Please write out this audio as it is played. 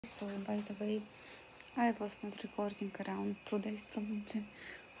So, by the way, I was not recording around 2 days probably.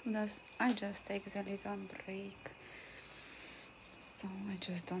 I just take the little break. So I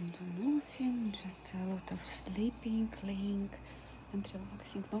just don't do nothing, just a lot of sleeping, laying and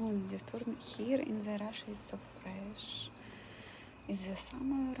relaxing. No one is disturbing. Here in the Russia it's so fresh. It's the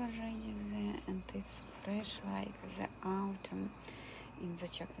summer already there and it's so fresh like the autumn in the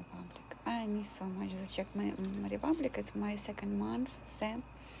Czech Republic. I miss so much the Czech Republic. It's my second month there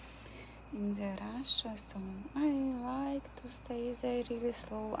in the Russia, so I like to stay there really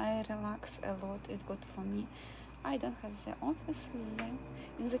slow. I relax a lot. It's good for me. I don't have the offices there.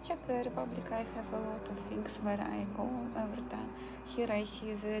 In the Czech Republic I have a lot of things where I go every time. Here I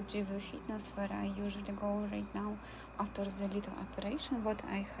see the GV Fitness where I usually go right now after the little operation what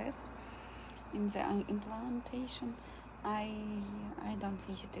I have in the implantation. I don't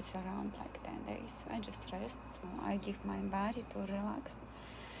visit it around like 10 days. I just rest, so I give my body to relax.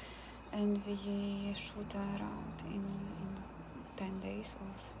 And we shoot around in 10 days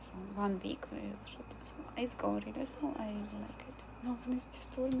also, so 1 week we will shoot. So it's go really slow. I really like it. No one is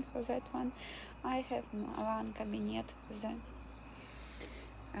disturbing for that one. I have one cabinet there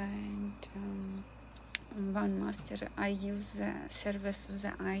and one master. I use the service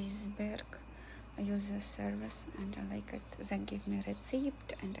the Iceberg. I use the service and I like it. They give me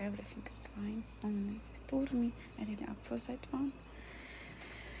receipt and everything is fine. No one is disturbing me. I really up for that one.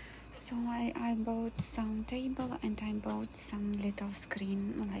 So I bought some table and I bought some little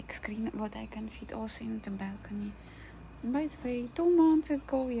screen what I can fit also in the balcony. By the way, 2 months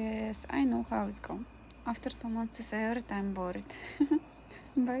ago, yes, I know how it's going. After 2 months, every time bored.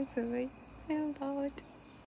 By the way, I love it.